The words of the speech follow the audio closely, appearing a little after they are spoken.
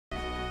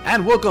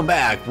And welcome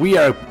back. We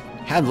are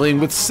handling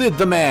with Sid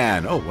the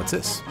Man. Oh, what's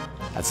this?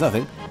 That's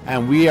nothing.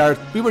 And we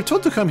were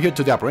told to come here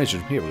to the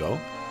operation. Here we go.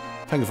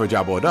 Thank you for a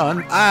job well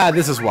done. Ah,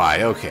 this is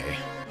why. Okay.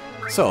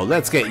 So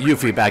let's get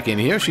Yuffie back in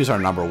here. She's our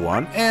number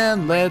one.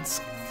 And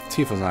let's...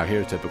 Tifa's not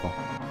here. Typical.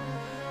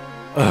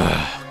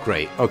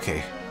 Great.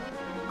 Okay.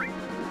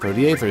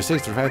 38,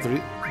 36, 35,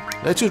 30.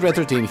 Let's choose Red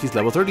 13. He's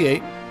level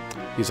 38.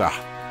 He's the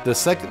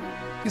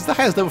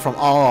highest level from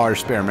all our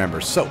spare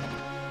members. So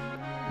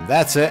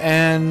that's it.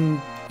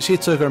 And she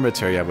took her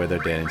materia with her,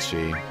 didn't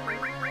she?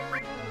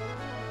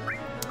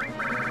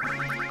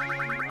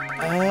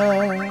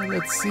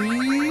 Let's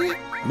see.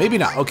 Maybe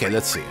not. Okay,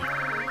 let's see.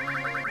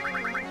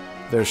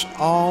 There's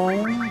all...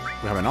 We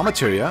have an all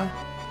materia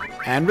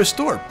and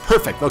restore.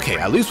 Perfect. Okay,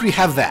 at least we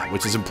have that,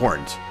 which is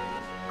important.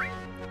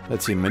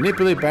 Let's see.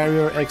 Manipulate,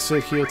 barrier,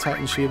 exit, heal,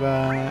 Titan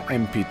Shiva,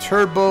 MP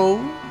Turbo.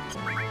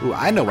 Ooh,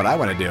 I know what I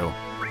want to do.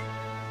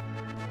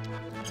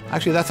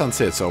 Actually, that's on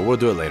Sid, so we'll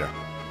do it later.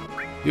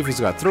 Yuffie's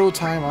got throw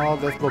time, all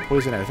death blow,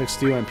 poison, and effects,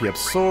 steel, MP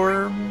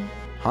absorb.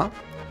 Huh?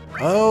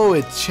 Oh,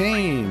 it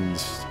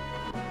changed.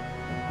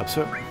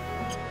 Absorb.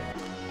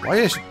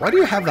 Why do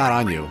you have that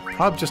on you?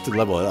 Probably just to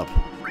level it up.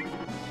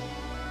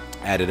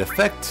 Added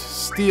effect,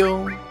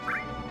 steel,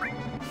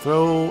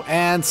 throw,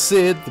 and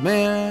Sid the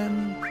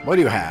Man. What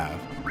do you have?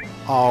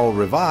 All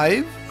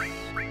revive.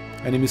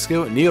 Enemy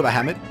skill, Neo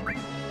Bahamut.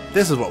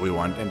 This is what we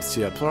want.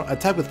 MC absorb,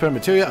 attack with parent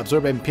materia,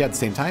 absorb MP at the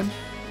same time.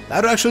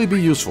 That would actually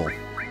be useful.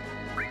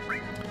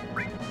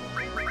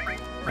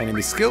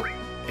 Enemy skill.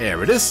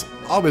 There it is.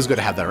 Always good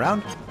to have that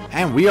around.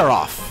 And we are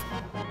off.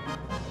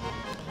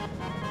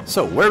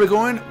 So, where are we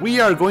going?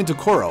 We are going to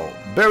Koro,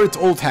 Barrett's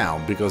old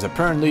town, because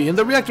apparently in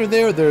the reactor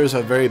there's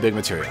a very big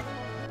materia.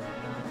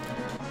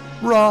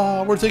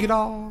 Raw, we're taking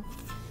off.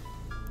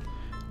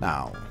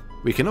 Now,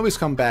 we can always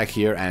come back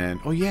here and...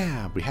 Oh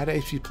yeah, we had a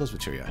HP plus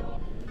materia.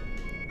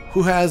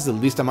 Who has the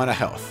least amount of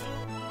health?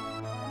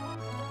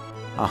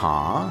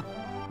 Uh-huh.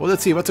 Well,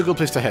 let's see. What's a good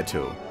place to head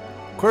to?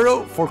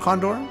 Koro, Fort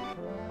Condor?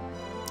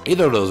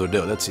 Either of those will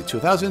do. Let's see.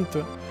 2,000.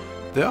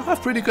 They all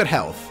have pretty good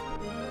health.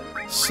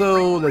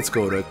 So, let's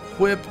go to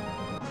equip.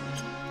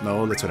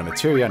 No, let's go to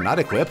materia, not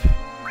equip.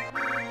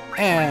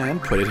 And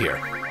put it here.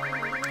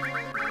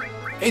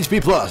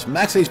 HP plus.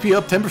 Max HP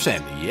up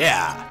 10%.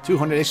 Yeah.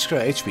 200 extra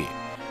HP.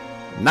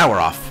 Now we're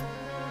off.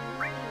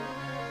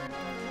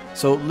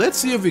 So, let's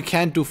see if we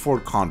can't do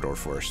Fort Condor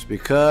first.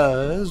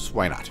 Because,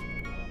 why not?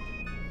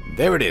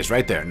 There it is,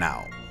 right there.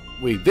 Now,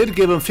 we did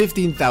give them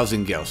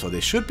 15,000 gil, so they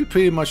should be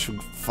pretty much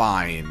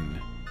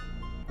fine.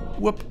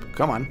 Whoop,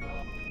 come on.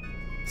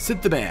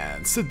 Sid the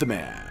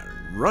Man.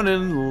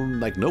 Running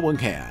like no one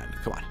can.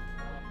 Come on.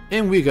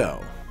 In we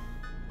go.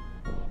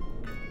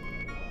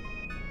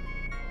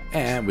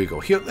 And we go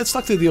here. Let's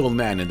talk to the old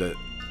man in the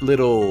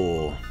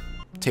little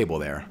table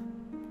there.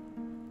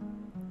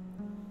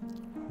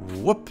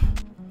 Whoop.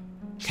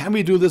 Can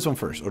we do this one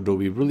first, or do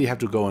we really have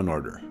to go in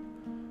order?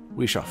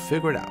 We shall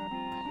figure it out.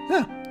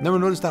 Yeah, never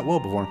noticed that well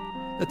before.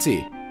 Let's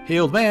see. Hey,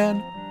 old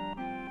man.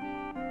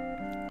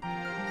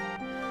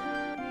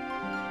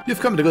 You've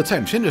come at a good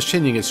time. Shinra's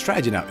changing its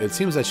strategy now. It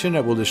seems that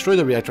Shinra will destroy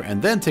the reactor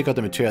and then take out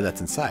the material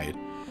that's inside.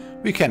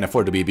 We can't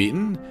afford to be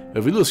beaten.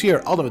 If we lose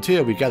here, all the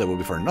material we gather will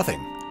be for nothing.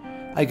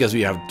 I guess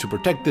we have to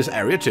protect this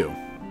area too.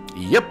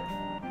 Yep.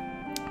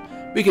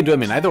 We can do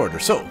them in either order.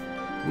 So,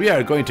 we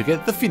are going to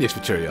get the Phoenix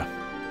materia.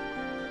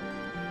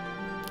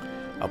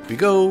 Up we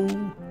go.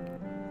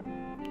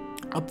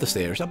 Up the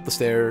stairs, up the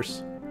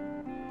stairs.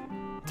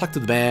 Talk to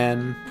the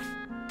man.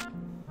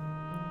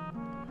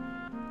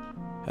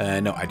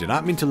 No, I did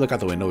not mean to look out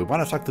the window. We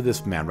want to talk to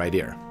this man right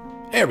here.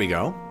 There we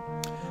go.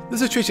 The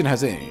situation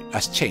has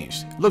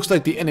changed. Looks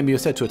like the enemy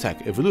is set to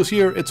attack. If we lose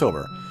here, it's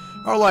over.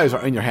 Our lives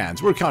are in your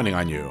hands. We're counting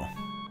on you.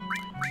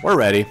 We're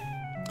ready.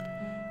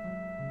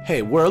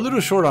 Hey, we're a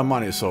little short on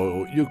money,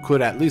 so you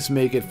could at least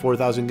make it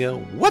 4,000 gil.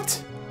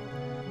 What?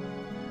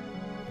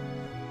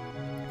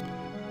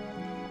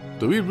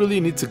 Do we really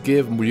need to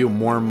give you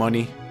more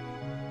money?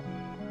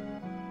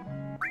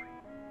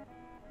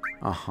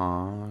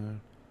 Uh-huh.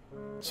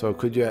 So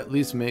could you at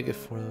least make it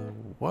for...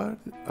 What?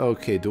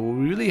 Okay, do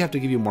we really have to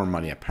give you more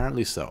money?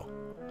 Apparently so.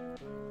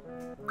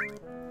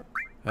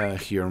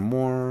 Here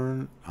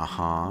more...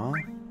 Uh-huh.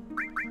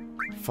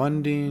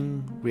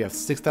 Funding... We have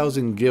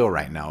 6,000 gil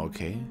right now,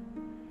 okay.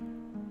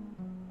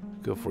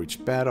 Go for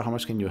each battle. How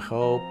much can you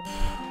help?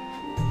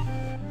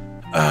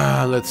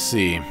 Let's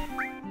see.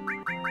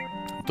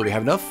 Do we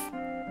have enough?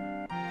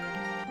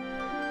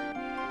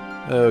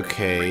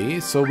 Okay,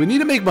 so we need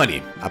to make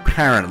money,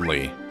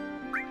 apparently.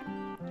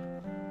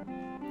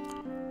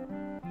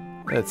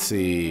 Let's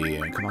see.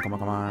 Come on, come on,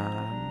 come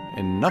on.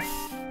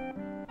 Enough?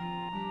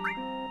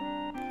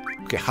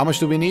 Okay, how much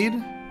do we need?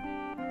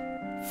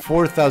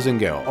 4,000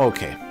 gil.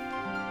 Okay.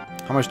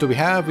 How much do we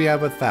have? We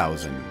have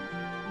 1,000.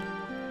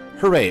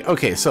 Hooray.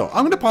 Okay, so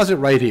I'm going to pause it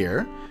right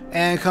here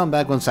and come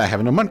back once I have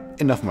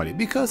enough money,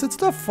 because it's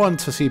not fun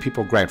to see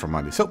people grind for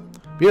money. So,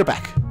 be right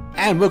back.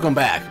 And welcome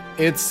back.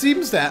 it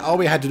seems that all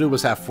we had to do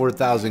was have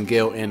 4,000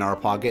 gil in our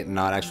pocket and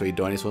not actually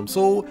do any swim.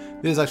 So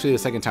this is actually the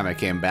second time I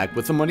came back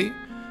with some money.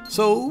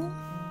 So,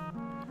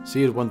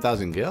 see it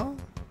 1,000 gil?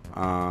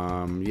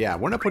 Yeah,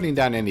 we're not putting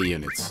down any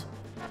units.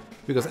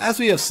 Because as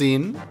we have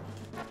seen,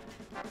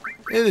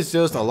 it is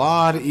just a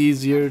lot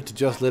easier to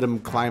just let him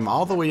climb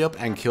all the way up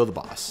and kill the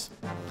boss.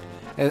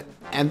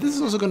 And this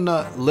is also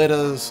gonna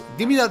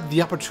give me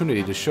the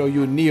opportunity to show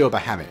you Neo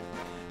Bahamut,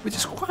 which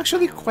is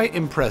actually quite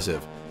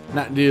impressive.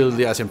 Not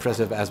nearly as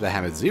impressive as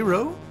Bahamut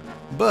Zero,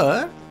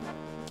 but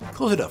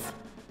close enough.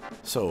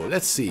 So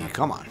let's see,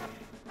 come on.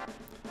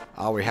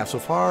 All we have so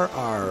far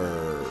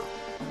are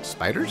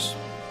spiders.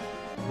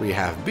 We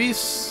have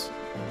beasts,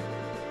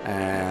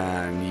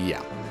 and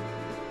yeah.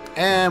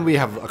 And we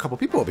have a couple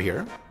people over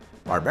here.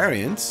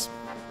 Barbarians.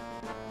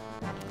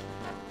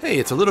 Hey,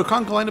 it's a little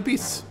conga line of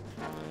beasts.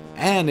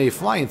 And a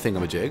flying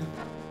thingamajig.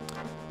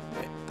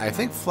 I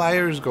think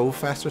flyers go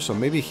faster, so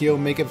maybe he'll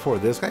make it for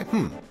this guy.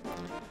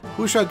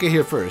 Who shall get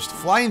here first?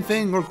 Flying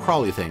thing or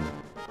crawly thing?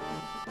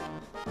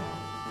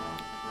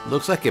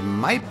 Looks like it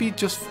might be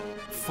just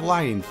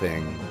flying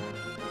thing.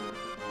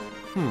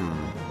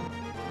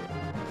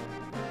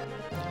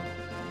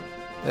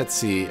 Let's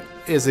see.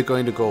 Is it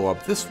going to go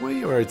up this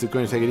way, or is it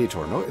going to take a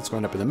detour? No, it's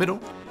going up in the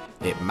middle.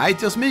 It might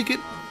just make it.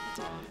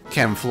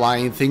 Can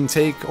flying thing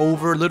take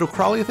over little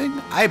crawly thing?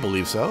 I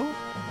believe so.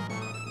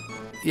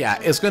 Yeah,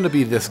 it's going to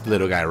be this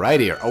little guy right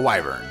here, a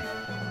wyvern.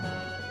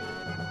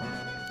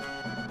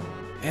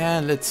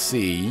 And let's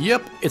see.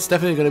 Yep, it's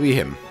definitely going to be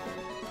him.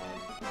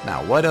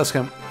 Now, what else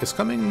is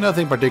coming?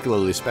 Nothing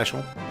particularly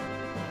special.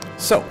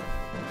 So,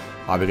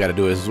 all we got to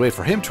do is wait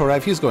for him to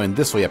arrive. He's going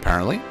this way,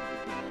 apparently.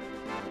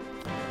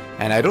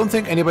 And I don't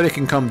think anybody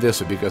can come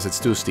this way because it's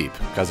too steep,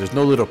 because there's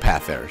no little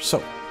path there.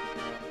 So,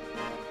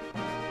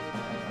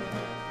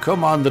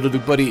 come on, little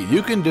buddy,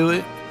 you can do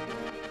it.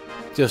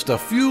 Just a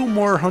few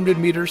more 100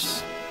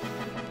 meters.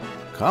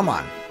 Come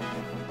on.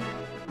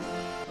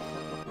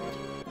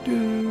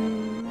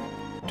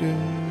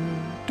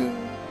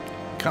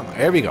 Come on,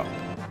 there we go.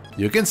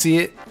 You can see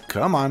it.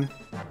 Come on.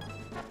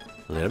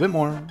 A little bit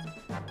more.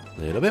 A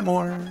little bit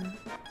more.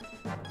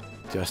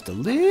 Just a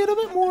little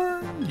bit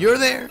more. You're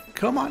there.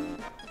 Come on.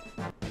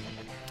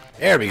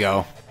 There we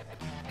go.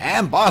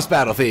 And boss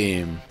battle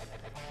theme.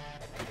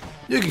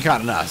 You can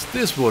count on us.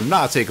 This will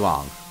not take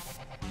long.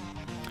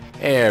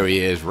 There he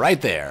is, right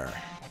there.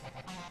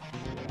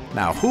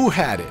 Now, who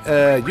had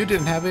it? You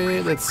didn't have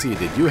it. Let's see.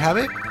 Did you have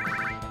it?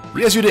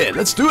 Yes, you did.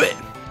 Let's do it.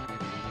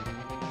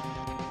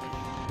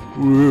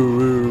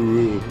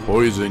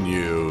 Poison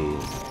you.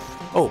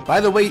 Oh,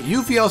 by the way,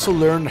 Yuffie also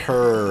learned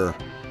her...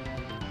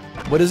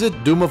 What is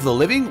it? Doom of the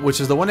Living? Which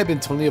is the one I've been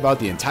telling you about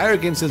the entire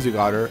game since we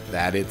got her.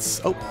 That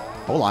it's... Oh,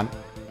 hold on.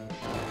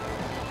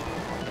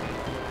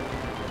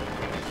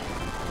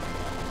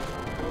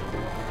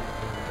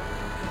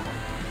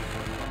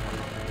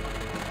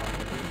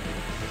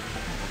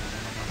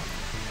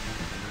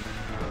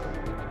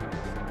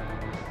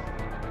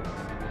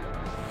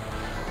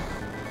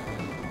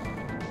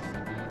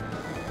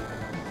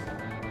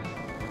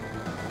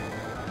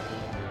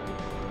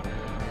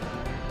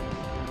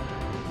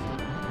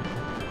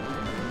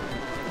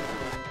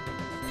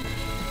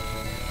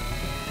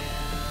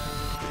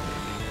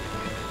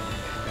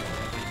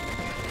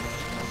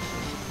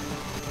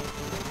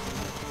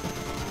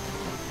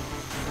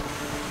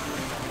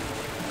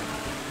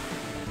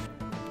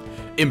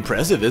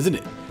 Impressive, isn't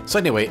it? So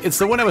anyway, it's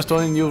the one I was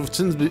telling you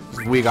since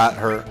we got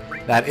her,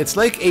 that it's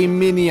like a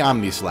mini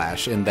Omni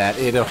Slash in that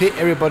it'll hit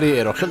everybody,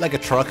 it'll hit like a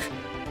truck,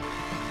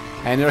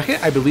 and it'll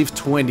hit, I believe,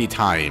 20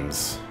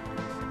 times.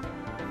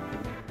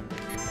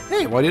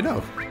 Hey, what do you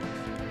know?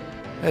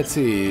 Let's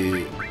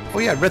see. Oh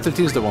yeah, Red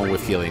 13 is the one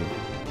with healing.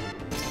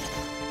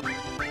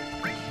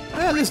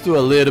 Let's do a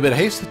little bit of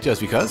haste,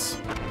 just because.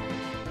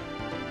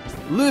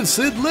 Live,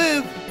 Sid,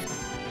 live!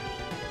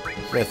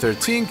 Red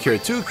 13, cure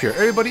 2, cure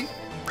everybody.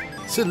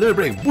 Sid, little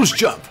break, boost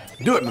jump.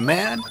 Do it, my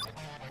man.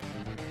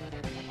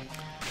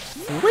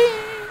 Whee!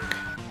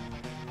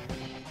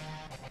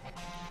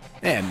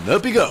 And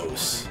up he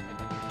goes.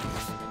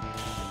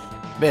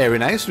 Very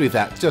nice,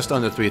 just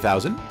under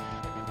 3,000.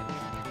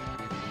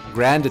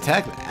 Grand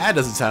attack, that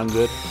doesn't sound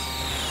good.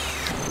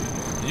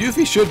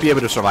 Yuffie should be able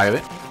to survive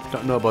it.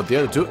 Don't know about the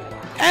other two.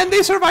 And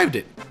they survived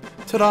it.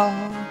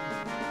 Ta-da!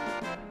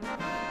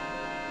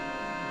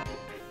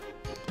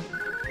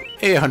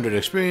 800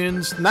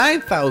 experience,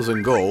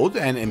 9,000 gold,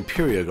 and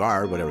Imperial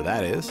Guard, whatever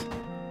that is.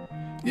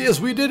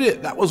 Yes, we did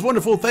it! That was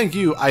wonderful, thank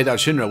you! I doubt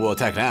Shinra will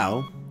attack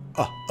now.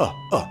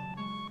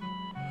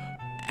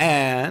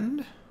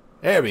 And...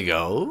 there we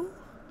go.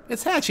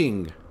 It's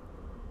hatching.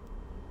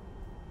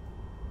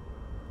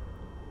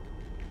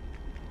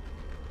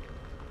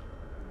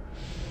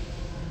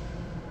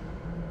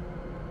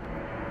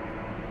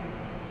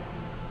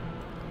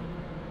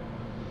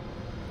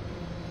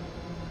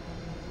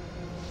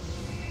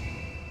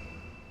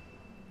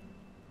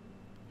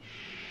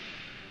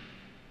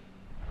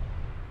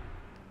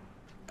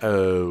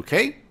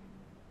 Okay.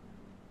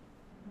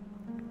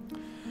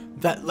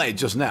 That light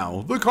just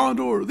now. The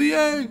condor, the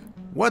egg.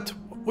 What?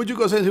 Would you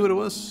go say who it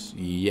was?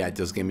 Yeah,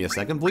 just give me a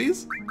second,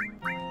 please.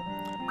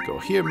 Go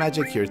here,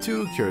 magic, here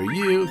too, cure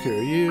you,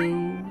 cure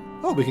you.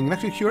 Oh, we can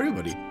actually cure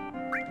everybody.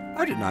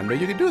 I did not know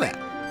you could do that.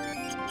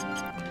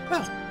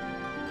 Well,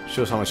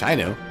 shows how much I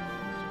know.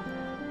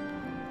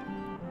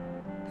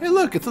 Hey,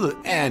 look, it's a...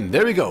 And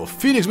there we go,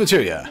 Phoenix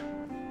Materia.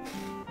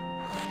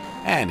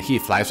 And he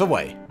flies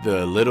away.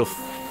 The little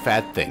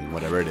fat thing,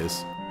 whatever it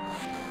is.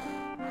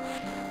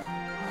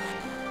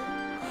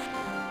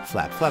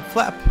 Flap, flap,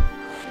 flap.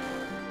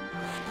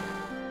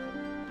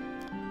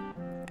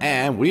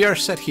 And we are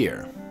set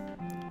here.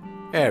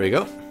 There we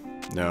go.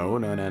 No,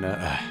 no, no,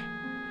 no.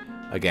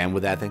 Again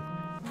with that thing.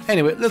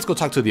 Anyway, let's go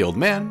talk to the old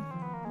man.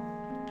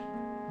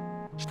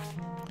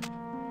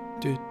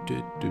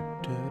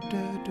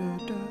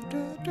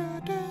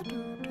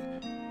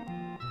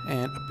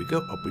 And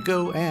up we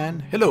go,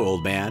 and hello,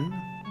 old man.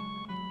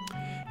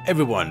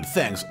 Everyone,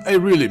 thanks. I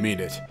really mean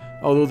it.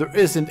 Although there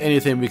isn't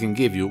anything we can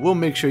give you, we'll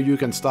make sure you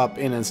can stop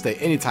in and stay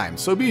anytime,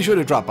 so be sure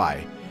to drop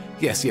by.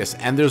 Yes, yes,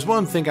 and there's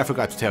one thing I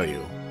forgot to tell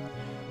you.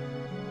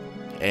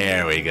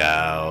 There we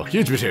go.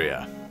 Huge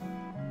materia.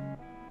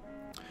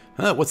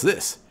 Huh, what's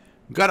this?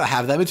 Gotta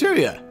have that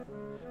materia.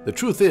 The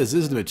truth is,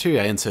 this is the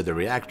materia inside the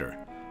reactor.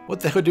 What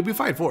the hell did we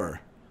fight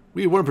for?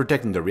 We weren't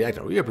protecting the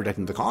reactor, we were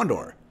protecting the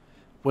Condor.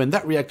 When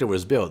that reactor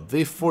was built,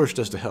 they forced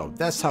us to help.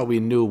 That's how we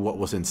knew what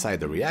was inside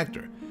the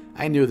reactor.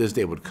 I knew this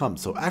day would come,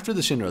 so after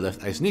the Shinra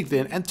left, I sneaked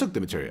in and took the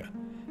materia.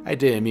 I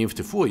didn't mean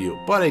to fool you,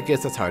 but I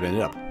guess that's how it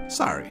ended up.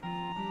 Sorry.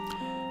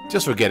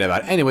 Just forget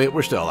about it. Anyway,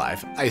 we're still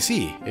alive. I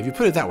see. If you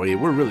put it that way,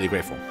 we're really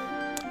grateful.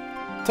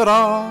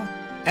 Ta-da!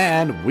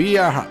 And we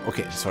are...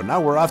 Okay, so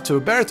now we're off to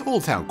Barrett's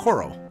Old Town,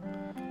 Coral.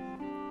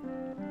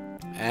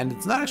 And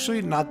it's not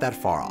actually not that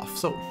far off,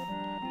 so...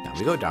 Down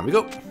we go, down we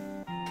go.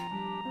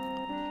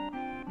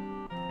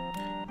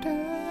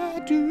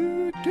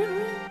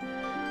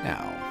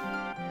 Now,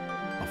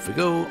 off we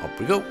go, up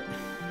we go.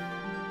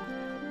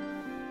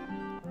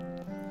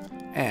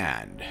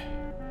 And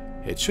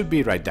it should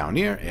be right down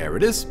here. There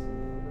it is.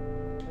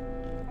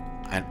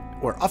 And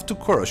we're off to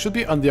Coral. Should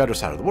be on the other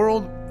side of the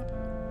world.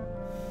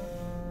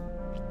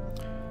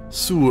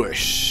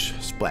 Swoosh.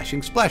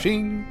 Splashing,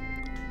 splashing.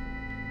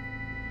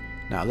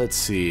 Now, let's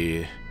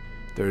see.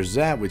 There's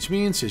that, which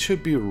means it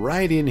should be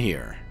right in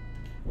here.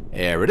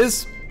 There it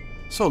is.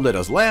 So let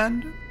us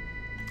land.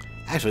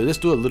 Actually, let's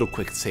do a little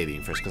quick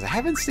saving first, because I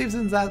haven't saved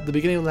since the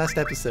beginning of the last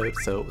episode,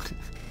 so...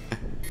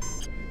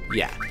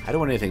 yeah, I don't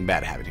want anything bad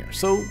to happen here.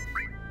 So,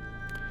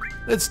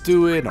 let's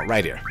do it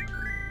right here.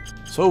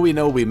 So we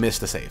know we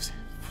missed the saves.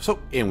 So,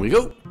 in we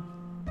go.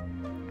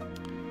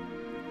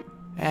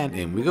 And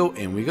in we go,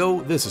 in we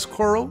go. This is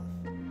Coral.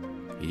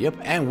 Yep,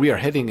 and we are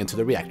heading into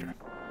the reactor.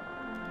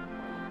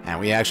 And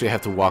we actually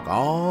have to walk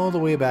all the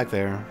way back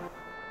there.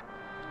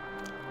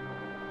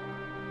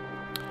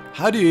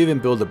 How do you even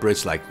build a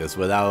bridge like this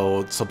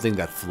without something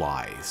that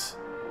flies?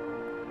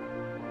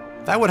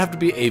 That would have to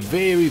be a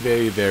very,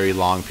 very, very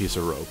long piece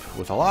of rope,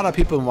 with a lot of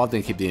people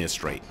wanting to keep it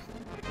straight.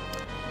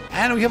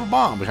 And we have a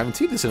bomb. We haven't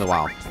seen this in a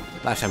while.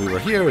 Last time we were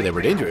here, they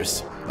were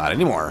dangerous. Not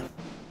anymore.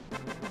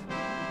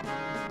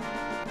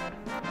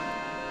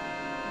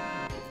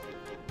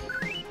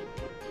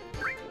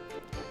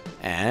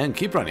 And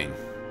keep running.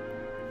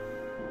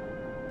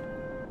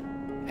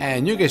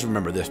 And you guys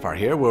remember this part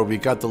here, where we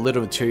got the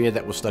little materia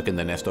that was stuck in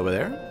the nest over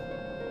there.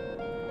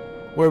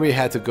 Where we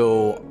had to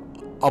go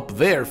up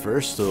there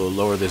first to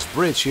lower this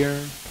bridge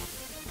here.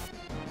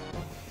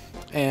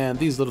 And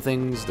these little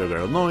things, they're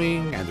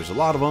annoying, and there's a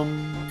lot of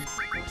them.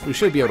 We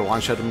should be able to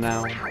one-shot them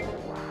now.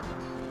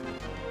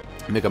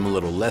 Make them a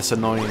little less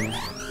annoying.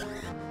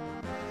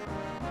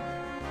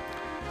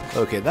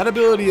 Okay, that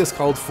ability is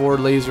called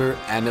Forward Laser,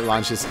 and it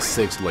launches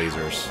 6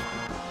 lasers.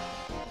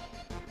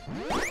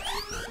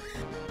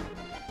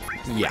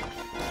 Yeah.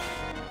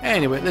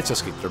 Anyway, let's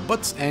just kick their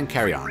butts and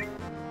carry on.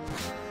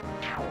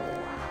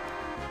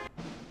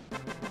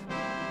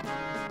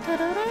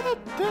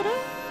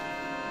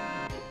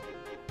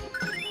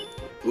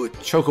 Ooh,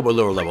 Chocobo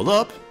lower leveled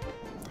up.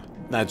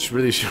 Not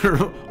really sure.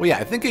 Well, yeah,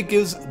 I think it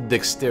gives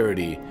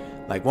dexterity.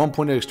 Like 1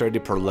 point of dexterity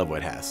per level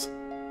it has.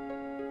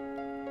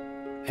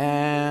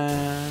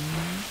 And...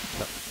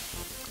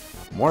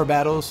 more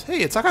battles. Hey,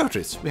 it's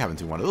Psychotrists. We haven't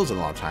seen one of those in a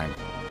long time.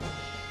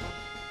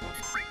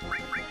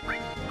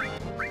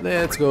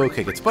 Let's go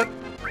kick its butt.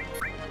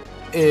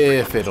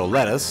 If it'll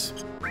let us.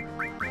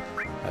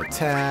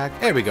 Attack.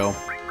 There we go.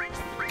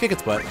 Kick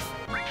its butt.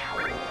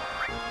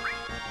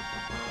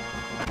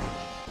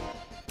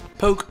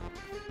 Poke.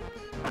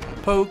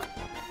 Poke.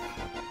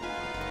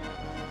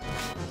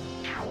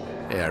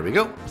 There we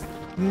go.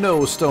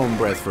 No stone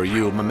breath for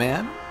you, my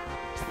man.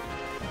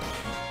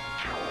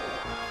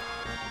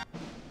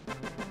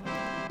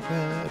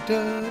 Da,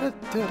 da, da,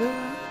 da,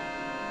 da.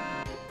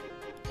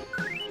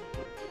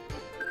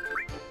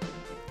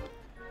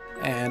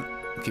 And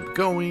keep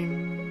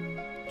going.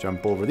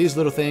 Jump over these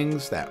little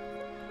things that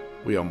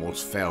we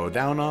almost fell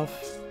down off.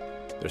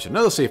 There's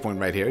another save point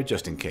right here,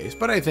 just in case.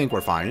 But I think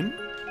we're fine.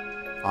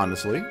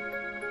 Honestly.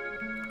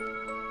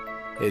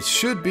 It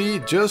should be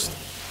just...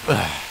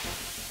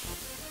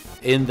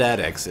 in that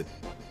exit.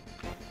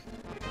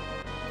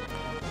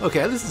 Okay,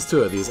 at least it's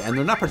two of these, and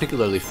they're not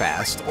particularly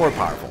fast or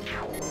powerful.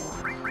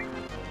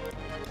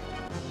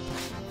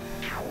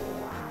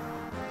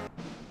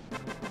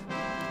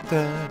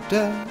 Da,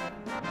 da.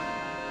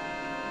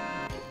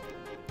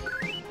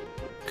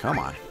 Come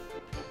on.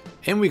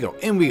 In we go,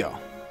 in we go.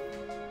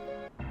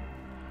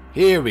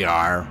 Here we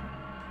are.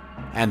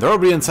 And they're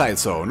already inside,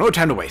 so no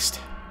time to waste.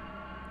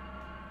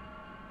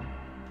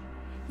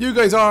 You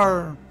guys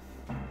are...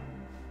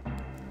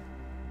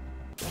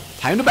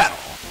 Time to battle.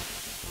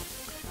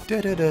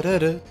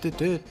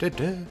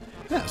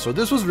 Yeah, so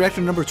this was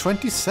reactor number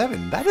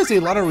 27. That is a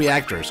lot of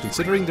reactors,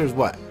 considering there's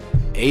what?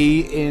 A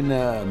in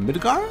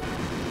Midgar?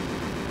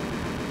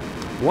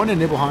 One in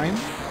Nibelheim.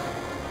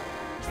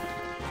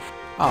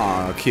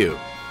 Aw, cute.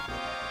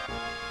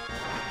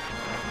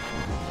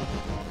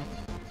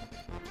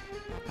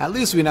 At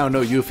least we now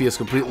know Yuffie is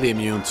completely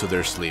immune to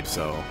their sleep,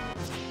 so...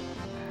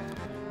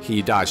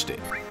 He dodged it.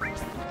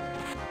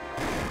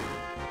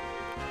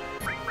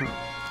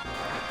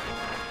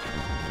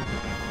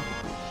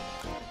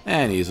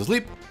 And he's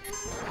asleep.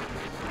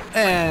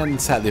 And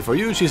sadly for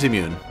you, she's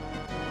immune.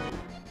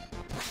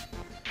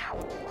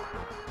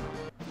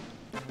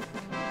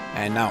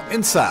 And now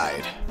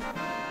inside.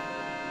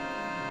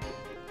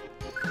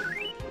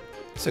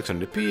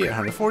 600p,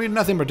 840,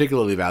 nothing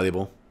particularly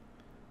valuable.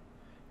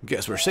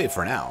 Guess we're safe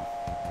for now.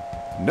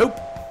 Nope.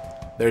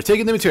 They're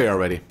taking the material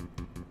already.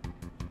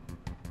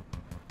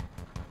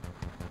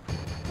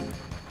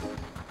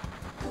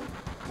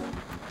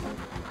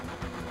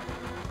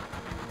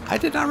 I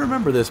did not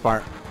remember this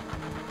part.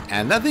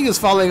 And that thing is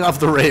falling off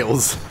the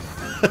rails.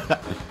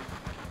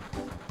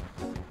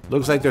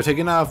 Looks like they're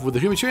taking off with the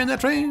human chair in that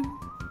train.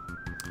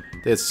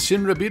 Did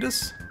Shinra beat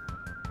us?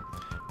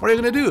 What are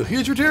you gonna do?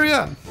 Huge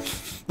materia!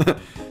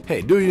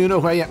 Hey, do you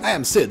know who I am? I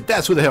am Sid.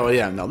 That's who the hell I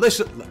am. Now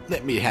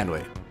let me handle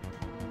it.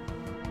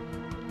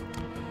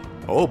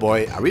 Oh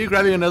boy, are we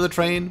grabbing another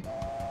train?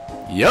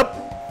 Yup.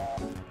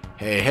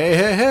 Hey, hey,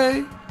 hey,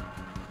 hey.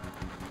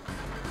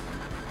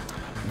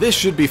 This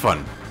should be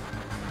fun.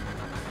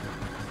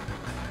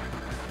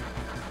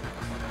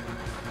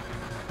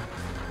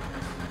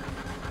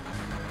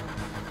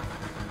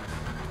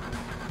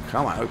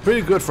 Come on,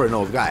 pretty good for an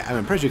old guy. I'm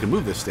impressed you can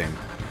move this thing.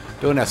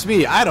 Don't ask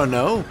me, I don't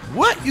know.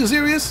 What? You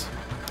serious?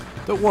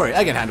 Don't worry,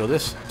 I can handle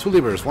this. 2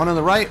 levers, one on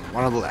the right,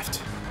 one on the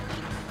left.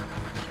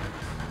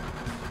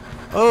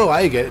 Oh,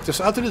 I get it.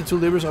 Just alternate the 2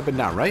 levers up and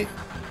down, right?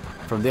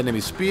 From the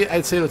enemy speed,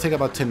 I'd say it'll take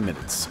about 10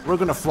 minutes. We're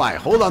gonna fly.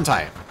 Hold on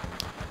tight.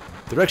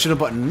 Directional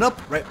button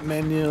up, right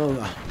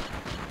menu.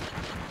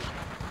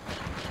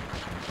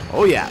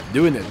 Oh yeah,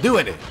 doing it,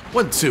 doing it.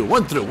 1, 2,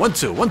 1 through, 1,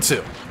 2, 1,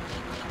 2.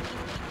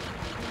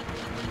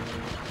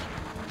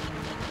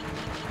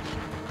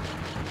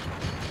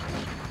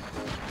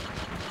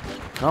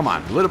 Come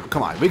on,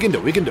 come on, we can do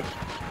it, we can do it.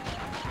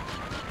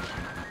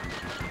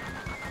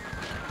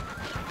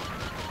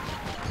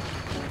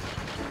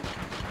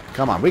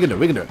 Come on, we can do it,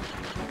 we can do it.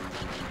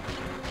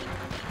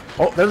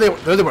 Oh, there they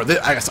were,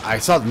 I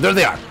saw them, there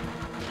they are.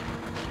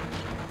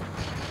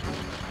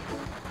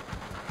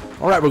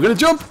 Alright, we're gonna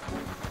jump.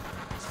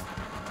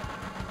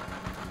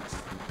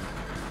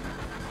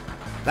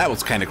 That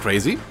was kind of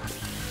crazy.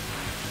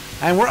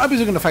 And we're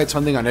obviously gonna fight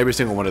something on every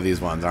single one of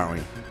these ones, aren't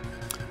we?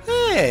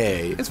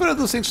 Hey, it's one of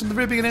those things from the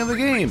very beginning of the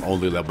game,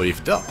 only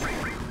beefed up.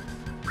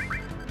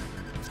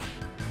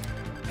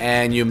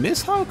 And you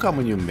miss? How come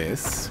when you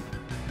miss?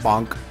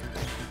 Bonk.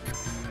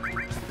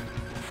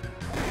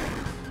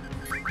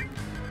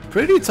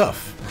 Pretty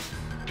tough.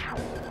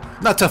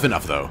 Not tough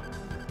enough though.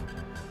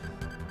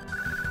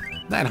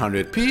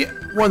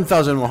 900p,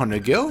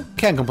 1100 gil.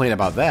 Can't complain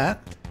about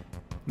that.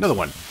 Another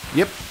one.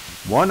 Yep,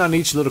 one on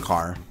each little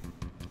car.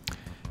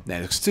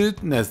 Next 2,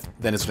 then it's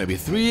going to be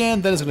 3,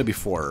 and then it's going to be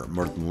 4,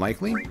 more than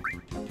likely.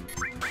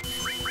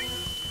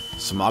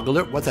 Smog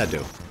alert, what's that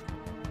do?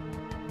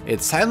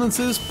 It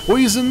silences,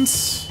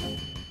 poisons.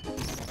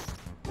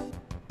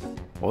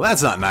 Well,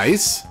 that's not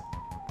nice.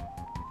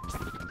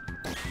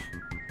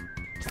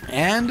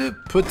 And it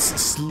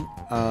puts,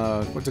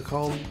 what's it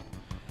called?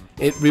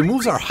 It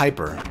removes our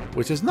hyper,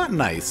 which is not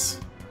nice.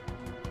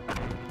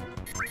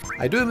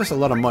 I do invest a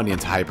lot of money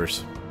into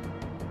hypers.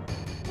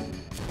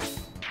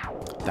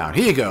 Down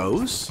he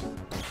goes.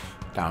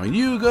 Down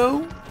you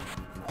go.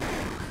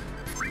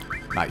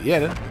 Not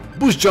yet.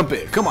 Boost jump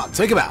it. Come on,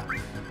 take him out.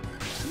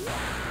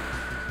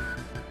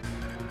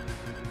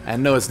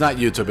 And no, it's not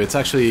YouTube. It's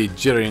actually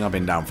jittering up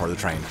and down for the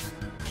train.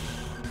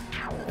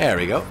 There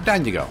we go.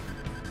 Down you go.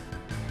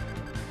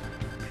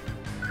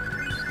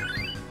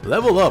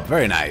 Level up.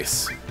 Very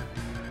nice.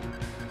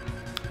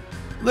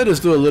 Let us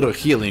do a little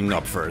healing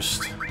up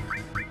first.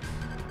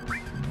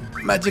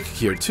 Magic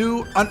here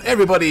too on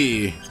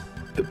everybody.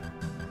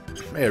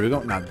 There we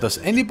go. Now, does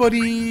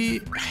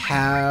anybody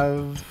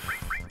have...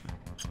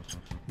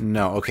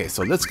 No. Okay,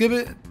 so let's give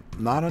it...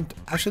 Not on...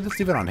 Actually, let's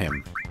leave it on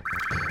him.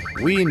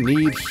 We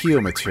need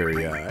heal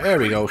materia. There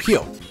we go.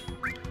 Heal.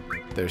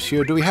 There's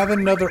heal. Do we have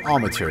another all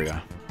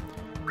materia?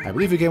 I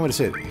believe we gave him a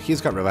Sid.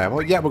 He's got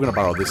revival. Yeah, we're going to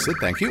borrow this Sid.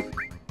 Thank you.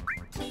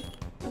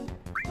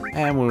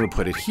 And we're going to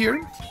put it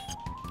here.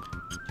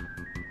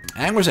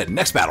 And we're set.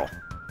 Next battle.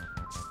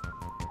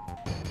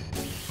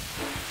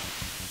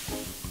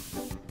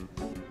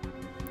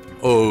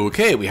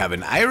 Okay, we have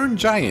an Iron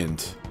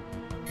Giant.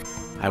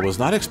 I was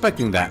not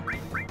expecting that.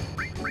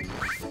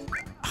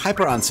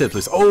 Hyper on Sid,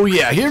 please. Oh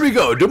yeah, here we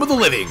go. Doom of the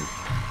Living.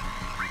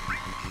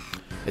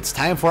 It's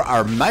time for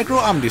our Micro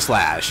Omni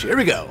Slash. Here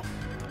we go.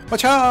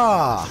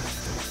 Wacha!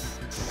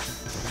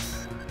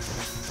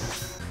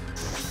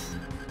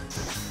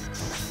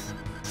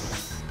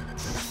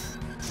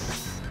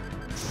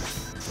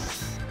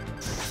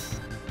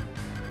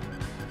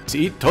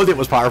 See, told you it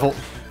was powerful.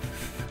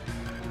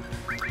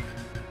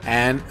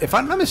 And if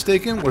I'm not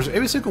mistaken, was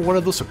every single one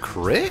of those a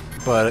crit?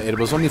 But it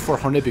was only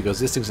 400 because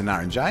this thing's an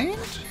Iron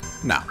Giant?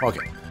 No,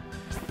 okay.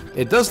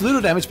 It does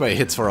little damage, but it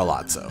hits for a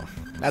lot, so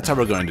that's how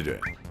we're going to do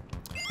it.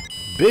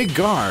 Big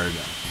Guard.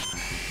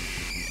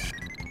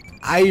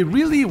 I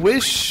really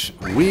wish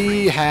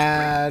we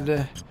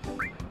had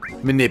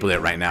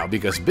Manipulate right now,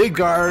 because Big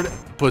Guard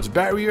puts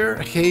Barrier,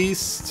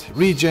 Haste,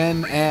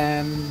 Regen,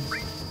 and...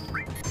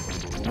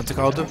 what's it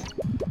called?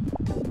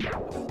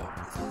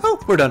 Oh,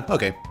 we're done.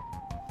 Okay.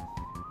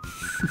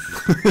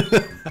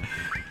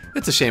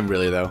 It's a shame,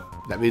 really, though,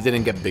 that we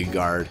didn't get Big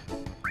Guard.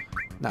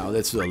 Now,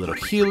 let's do a little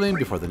healing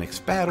before the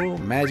next battle.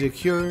 Magic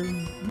Cure.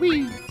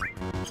 Whee!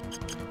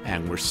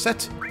 And we're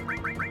set.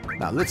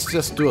 Now, let's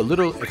just do a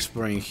little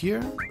exploring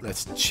here.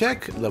 Let's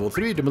check. Level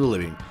 3, Doom of the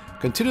Living.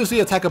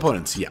 Continuously attack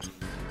opponents. Yeah.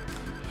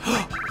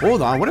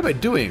 Hold on, what am I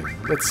doing?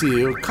 Let's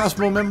see.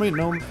 Cosmo Memory.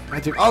 No.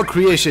 Magic. All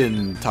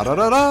Creation.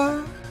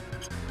 Ta-da-da-da!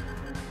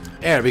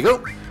 There we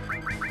go.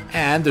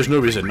 And there's no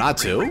reason not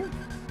to.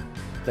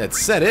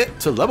 Let's set it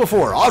to level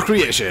 4, All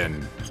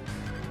Creation.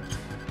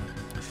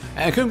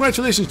 And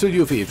congratulations to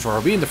Yuffie for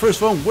being the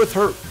first one with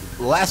her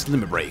last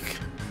limit break.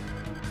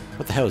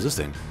 What the hell is this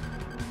thing?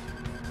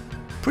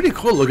 Pretty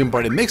cool looking,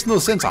 but it makes no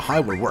sense on how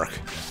it would work.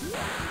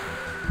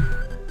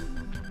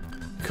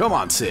 Come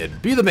on,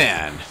 Sid, be the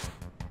man.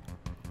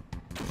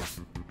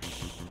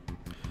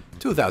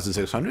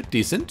 2,600,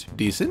 decent,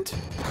 decent.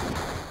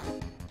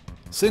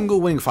 Single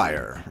wing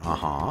fire,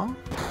 uh-huh.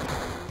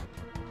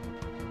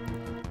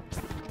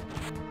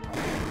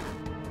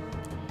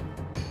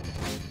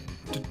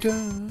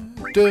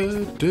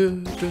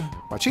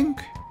 Watching.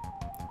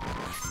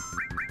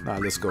 Now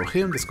let's go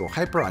him. Let's go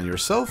hyper on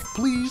yourself,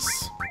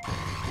 please.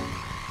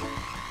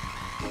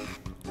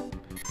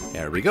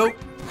 There we go.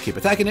 Keep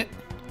attacking it.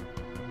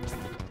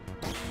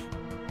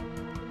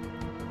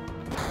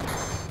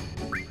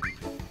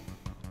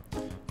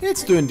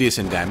 It's doing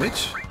decent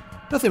damage.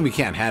 Nothing we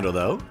can't handle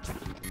though.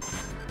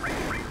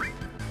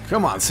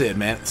 Come on, Sid,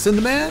 man. Sid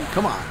the man.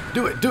 Come on.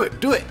 Do it. Do it.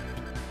 Do it.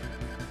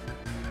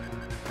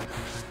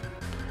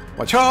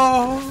 Watch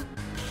out!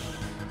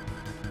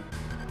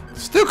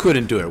 Still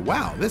couldn't do it.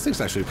 Wow, this thing's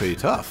actually pretty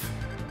tough.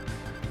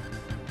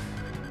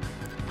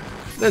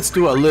 Let's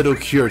do a little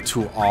Cure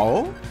to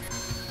All.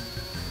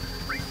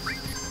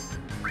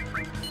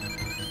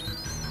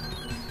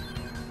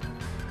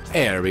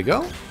 There we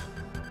go.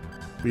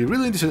 We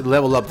really need to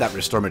level up that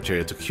Restore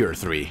Material to Cure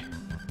 3.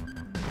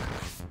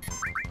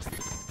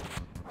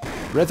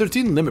 Red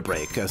 13 Limit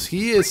Break, because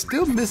he is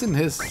still missing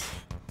his...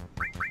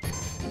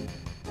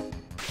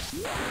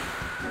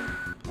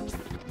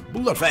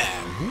 Blood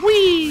Fan!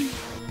 Whee!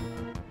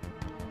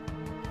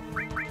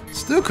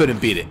 Still couldn't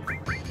beat it.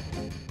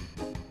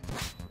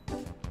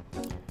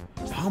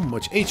 How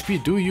much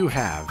HP do you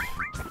have?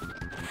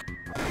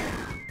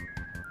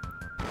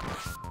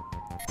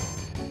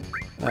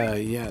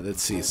 Yeah,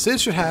 let's see.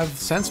 Sid should have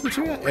Sense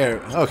Material?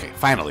 Okay,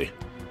 finally.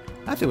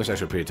 That thing was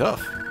actually pretty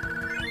tough.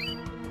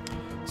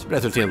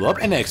 Spread 13 level up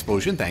and an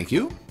explosion, thank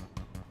you.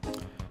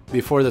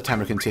 Before the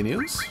timer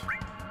continues.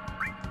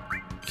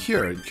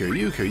 Cure you, cure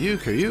you,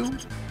 cure you.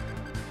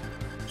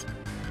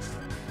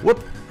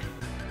 Whoop.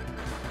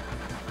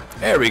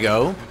 There we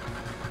go.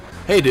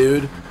 Hey,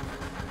 dude.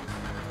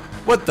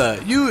 What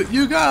the?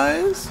 You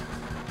guys?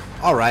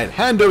 Alright,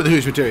 hand over the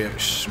huge materia.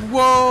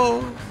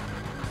 Whoa.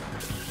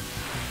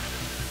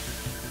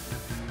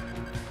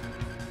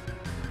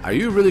 Are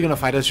you really gonna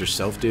fight us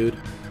yourself, dude?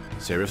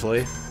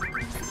 Seriously?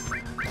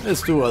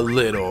 Let's do a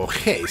little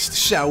haste,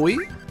 shall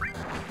we?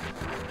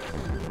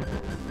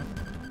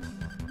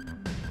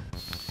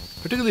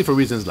 Particularly for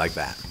reasons like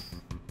that.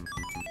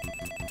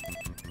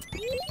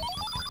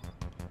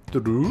 A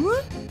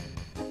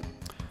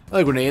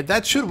grenade,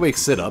 that should wake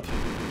Sid up.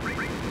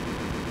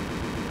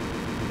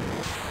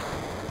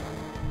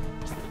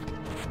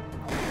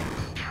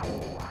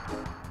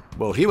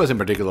 Well, he wasn't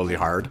particularly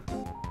hard.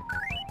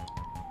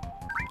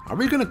 Are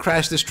we gonna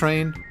crash this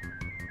train?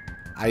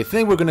 I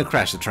think we're gonna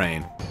crash the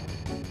train.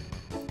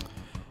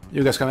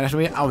 You guys coming after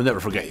me? I will never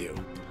forget you.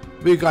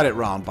 We got it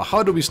wrong, but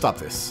how do we stop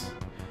this?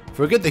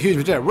 Forget the huge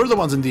material, we're the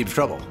ones in deep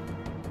trouble.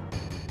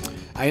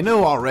 I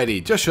know already,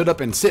 just shut up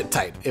and sit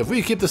tight. If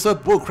we keep this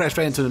up, we'll crash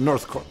right into the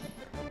North Core.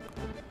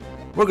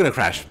 We're gonna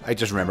crash. I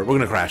just remember, we're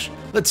gonna crash.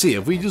 Let's see,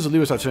 if we use the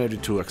lever's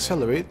alternative to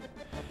accelerate,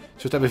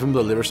 should that be from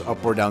the levers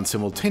up or down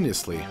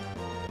simultaneously?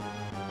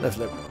 Left,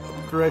 left,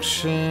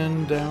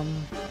 direction, down.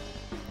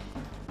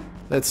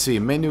 Let's see,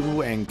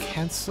 menu and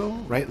cancel.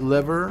 Right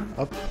lever,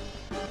 up.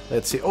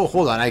 Let's see. Oh,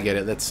 hold on, I get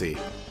it. Let's see.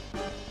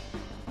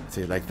 Let's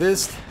see, like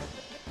this.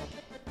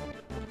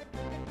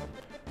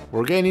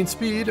 We're gaining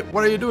speed.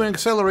 What are you doing?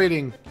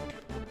 Accelerating.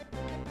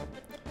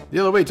 The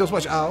other way, just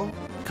watch. Ow.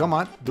 Come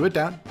on, do it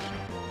down.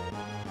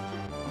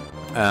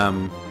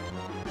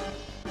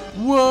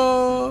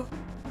 Whoa!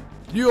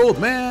 You old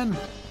man!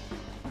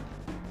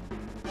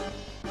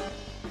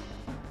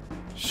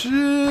 Shit!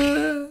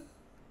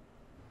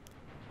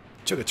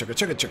 Chugga chugga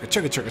chugga chugga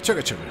chugga chugga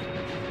chugga chugga.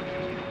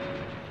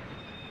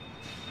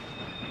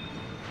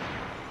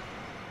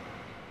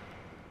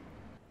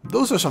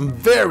 Those are some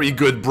very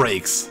good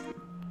brakes.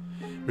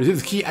 Receive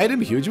the key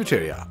item, huge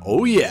materia.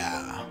 Oh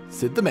yeah,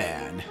 Sid the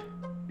man.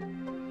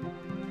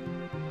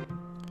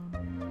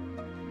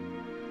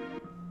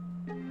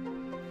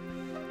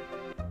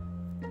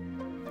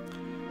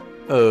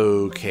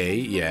 Okay,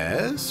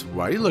 yes.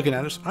 Why are you looking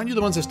at us? Aren't you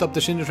the ones that stopped the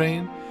Shinra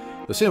train?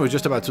 The Shinra was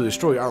just about to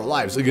destroy our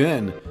lives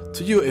again.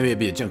 To you, it may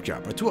be a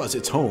junkyard, but to us,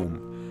 it's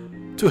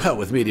home. To hell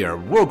with meteor.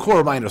 World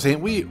core miners saying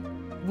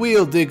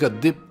we'll dig a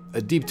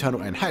deep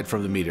tunnel and hide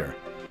from the meteor.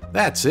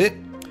 That's it.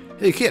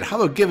 Hey kid,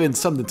 how about giving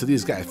something to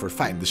these guys for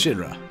fighting the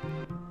Shinra?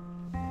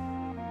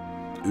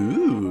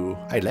 Ooh,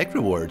 I like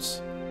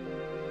rewards.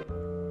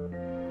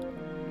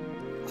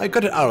 I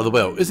got it out of the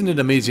well. Isn't it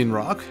amazing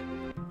rock?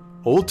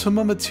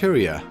 Ultima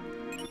Materia.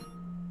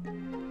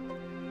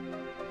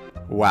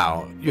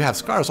 Wow, you have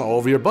scars all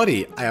over your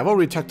body. I have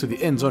already talked to the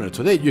inn's owner.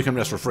 Today you can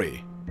rest for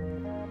free.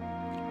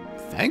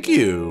 Thank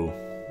you.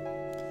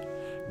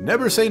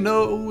 Never say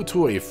no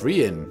to a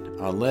free inn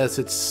unless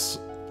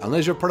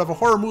you're part of a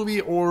horror movie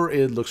or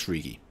it looks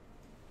freaky.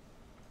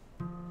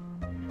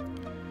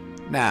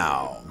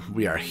 Now,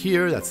 we are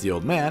here. That's the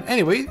old man.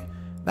 Anyway,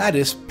 that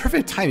is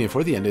perfect timing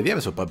for the end of the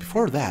episode. But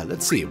before that,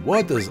 let's see.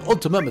 What does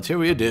Ultima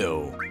Materia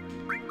do?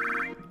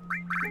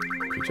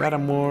 Got a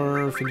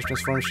more finish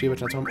transform, Shiva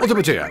transform. Ultima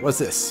Materia, what's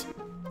this?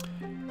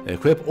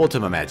 Equip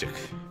Ultima Magic.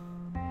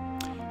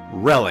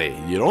 Really?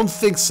 You don't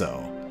think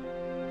so?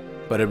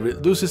 But it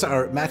reduces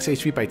our max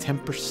HP by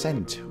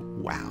 10%.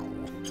 Wow.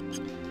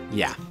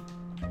 Yeah.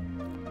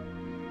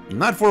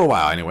 Not for a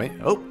while, anyway.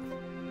 Oh.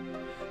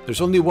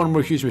 There's only one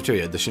more huge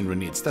materia the Shinra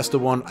needs. That's the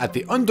one at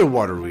the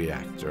underwater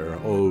reactor.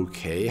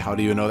 Okay, how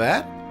do you know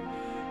that?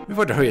 We've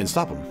got to hurry and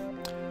stop them.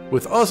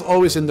 With us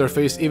always in their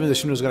face, even the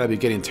Shinra's gotta be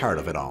getting tired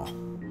of it all.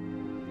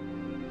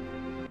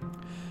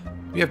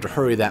 We have to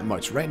hurry that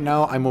much. Right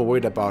now, I'm more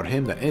worried about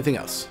him than anything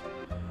else.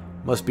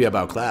 Must be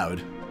about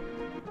Cloud.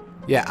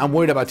 Yeah, I'm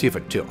worried about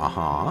Tifa too.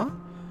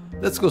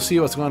 Let's go see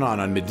what's going on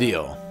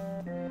Middeal.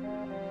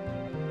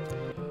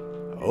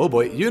 Oh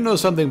boy, you know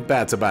something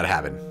bad's about to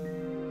happen.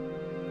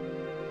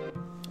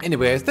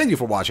 Anyway, thank you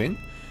for watching.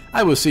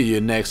 I will see you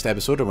next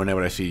episode, or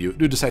whenever I see you.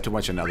 Do decide to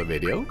watch another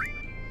video.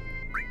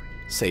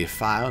 Save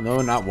file.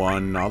 No, not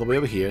one. All the way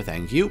over here.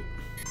 Thank you.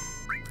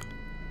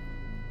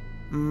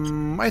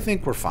 I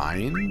think we're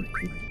fine.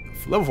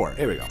 Level 4,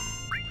 here we go.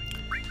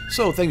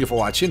 So, thank you for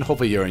watching,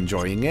 hopefully you're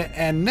enjoying it,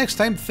 and next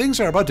time, things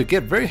are about to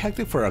get very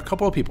hectic for a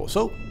couple of people,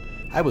 so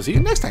I will see you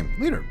next time.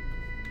 Later.